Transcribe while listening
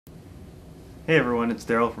Hey everyone, it's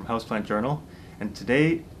Daryl from Houseplant Journal, and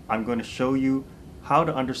today I'm going to show you how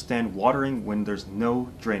to understand watering when there's no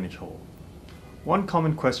drainage hole. One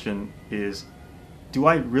common question is, do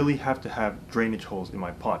I really have to have drainage holes in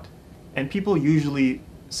my pot? And people usually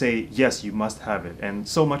say, yes, you must have it, and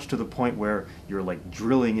so much to the point where you're like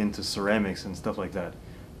drilling into ceramics and stuff like that.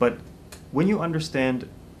 But when you understand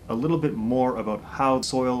a little bit more about how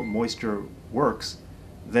soil moisture works,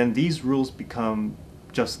 then these rules become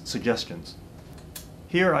just suggestions.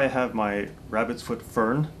 Here I have my rabbit's foot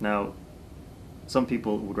fern. Now, some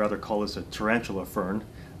people would rather call this a tarantula fern,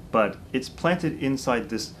 but it's planted inside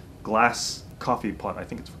this glass coffee pot. I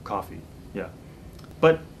think it's for coffee, yeah.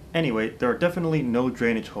 But anyway, there are definitely no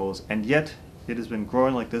drainage holes, and yet it has been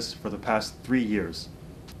growing like this for the past 3 years.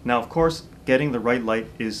 Now, of course, getting the right light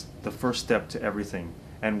is the first step to everything.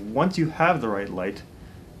 And once you have the right light,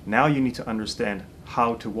 now you need to understand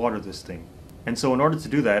how to water this thing. And so in order to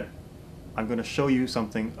do that, I'm going to show you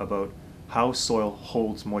something about how soil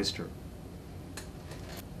holds moisture.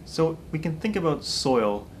 So we can think about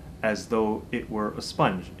soil as though it were a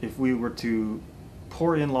sponge. If we were to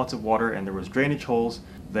pour in lots of water and there was drainage holes,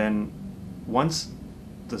 then once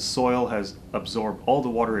the soil has absorbed all the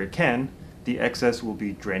water it can, the excess will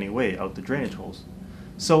be draining away out the drainage holes.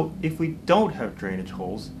 So if we don't have drainage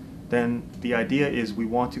holes, then the idea is we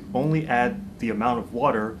want to only add the amount of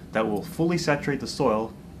water that will fully saturate the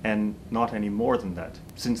soil and not any more than that,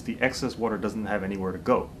 since the excess water doesn't have anywhere to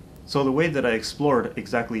go. So the way that I explored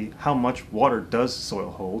exactly how much water does soil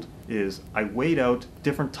hold is I weighed out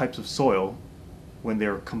different types of soil when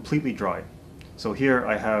they're completely dry. So here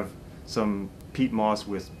I have some peat moss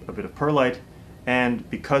with a bit of perlite, and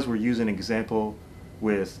because we're using an example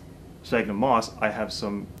with sphagnum moss, I have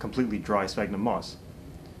some completely dry sphagnum moss.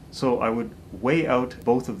 So I would weigh out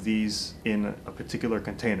both of these in a particular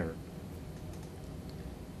container.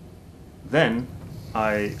 Then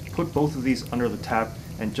I put both of these under the tap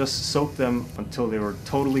and just soaked them until they were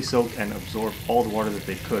totally soaked and absorbed all the water that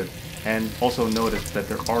they could, and also noticed that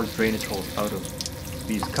there are drainage holes out of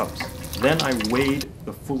these cups. Then I weighed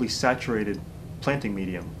the fully saturated planting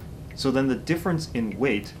medium. So then the difference in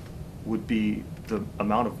weight would be the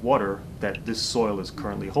amount of water that this soil is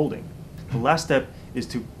currently holding. The last step is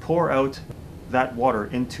to pour out that water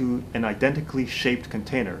into an identically shaped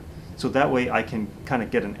container. So that way I can kind of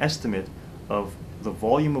get an estimate of the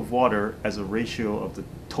volume of water as a ratio of the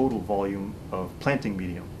total volume of planting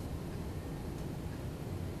medium.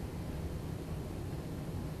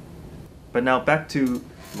 But now back to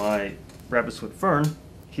my rabbit's foot fern.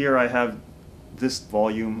 Here I have this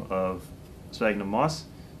volume of sphagnum moss.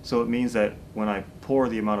 So it means that when I pour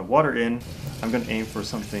the amount of water in, I'm going to aim for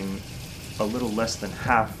something a little less than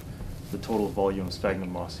half the total volume of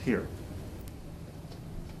sphagnum moss here.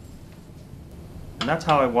 And that's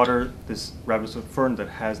how I water this rabbit's foot fern that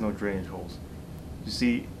has no drainage holes. You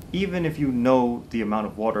see, even if you know the amount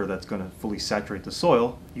of water that's going to fully saturate the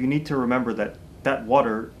soil, you need to remember that that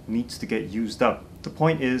water needs to get used up. The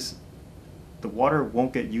point is, the water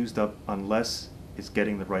won't get used up unless it's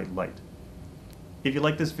getting the right light. If you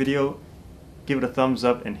like this video, give it a thumbs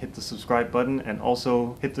up and hit the subscribe button, and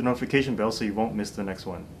also hit the notification bell so you won't miss the next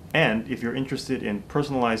one. And if you're interested in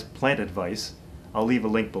personalized plant advice, I'll leave a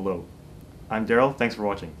link below. I'm Daryl, thanks for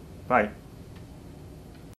watching. Bye.